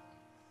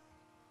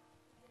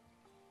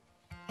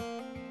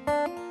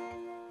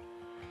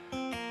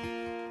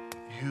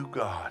 You,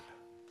 God,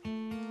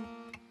 you,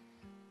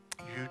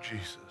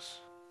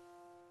 Jesus,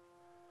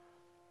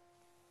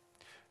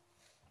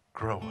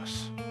 grow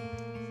us.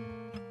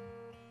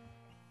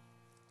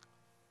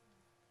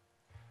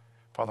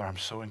 Father, I'm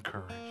so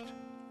encouraged.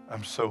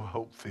 I'm so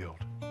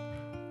hope-filled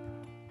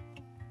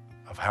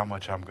of how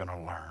much I'm going to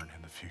learn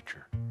in the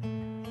future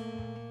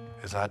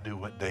as I do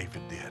what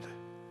David did,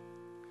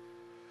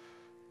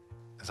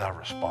 as I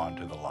respond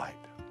to the light.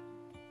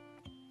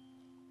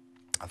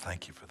 I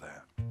thank you for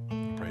that.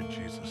 I pray in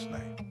Jesus'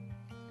 name.